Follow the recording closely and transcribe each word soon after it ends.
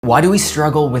Why do we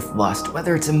struggle with lust?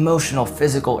 Whether it's emotional,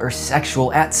 physical, or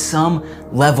sexual, at some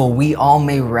level, we all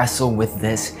may wrestle with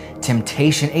this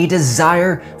temptation, a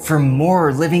desire for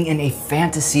more, living in a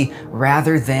fantasy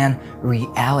rather than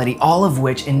reality, all of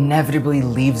which inevitably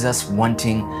leaves us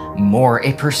wanting more,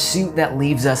 a pursuit that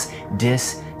leaves us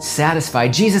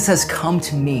dissatisfied. Jesus says, "Come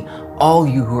to me, all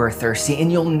you who are thirsty,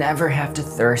 and you'll never have to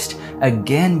thirst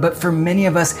again." But for many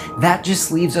of us, that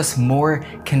just leaves us more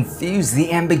confused,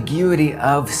 the ambiguity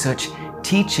of such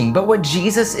teaching. But what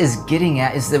Jesus is getting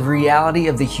at is the reality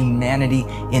of the humanity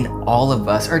in all of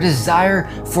us. Our desire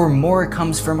for more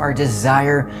comes from our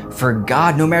desire for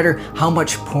God. No matter how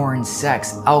much porn,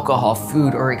 sex, alcohol,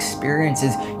 food, or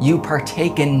experiences you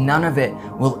partake in, none of it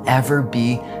will ever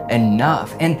be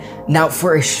enough. And now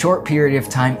for a short period of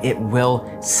time, it will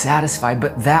satisfy,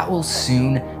 but that will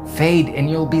soon fade and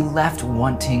you'll be left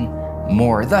wanting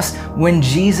more. Thus, when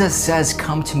Jesus says,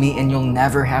 "Come to me and you'll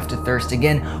never have to thirst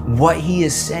again," what he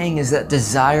is saying is that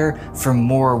desire for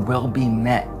more will be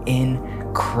met in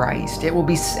Christ. It will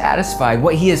be satisfied.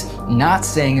 What he is not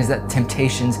saying is that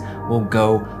temptations will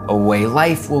go away.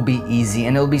 Life will be easy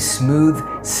and it'll be smooth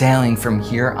sailing from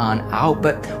here on out.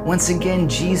 But once again,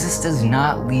 Jesus does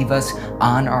not leave us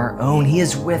on our own. He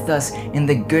is with us in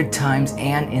the good times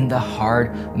and in the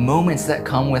hard moments that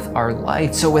come with our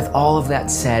life. So with all of that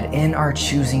said, in our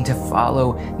choosing to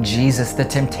follow Jesus, the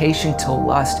temptation to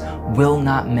lust will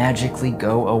not magically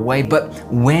go away. But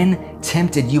when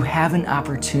tempted, you have an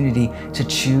opportunity to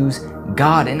choose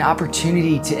God, an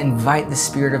opportunity to invite the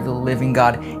Spirit of the living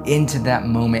God into that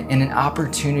moment, and an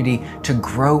opportunity to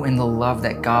grow in the love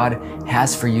that God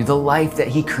has for you, the life that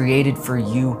he created for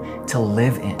you to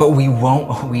live in. But we won't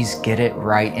always get it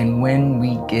right. And when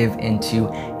we give into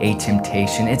a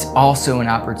temptation, it's also an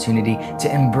opportunity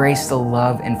to embrace the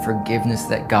love and forgiveness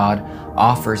that God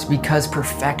offers, because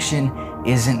perfection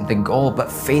isn't the goal,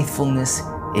 but faithfulness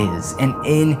is. And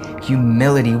in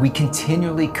humility, we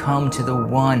continually come to the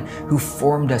one who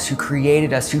formed us, who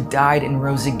created us, who died and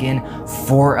rose again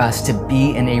for us, to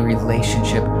be in a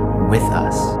relationship with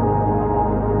us.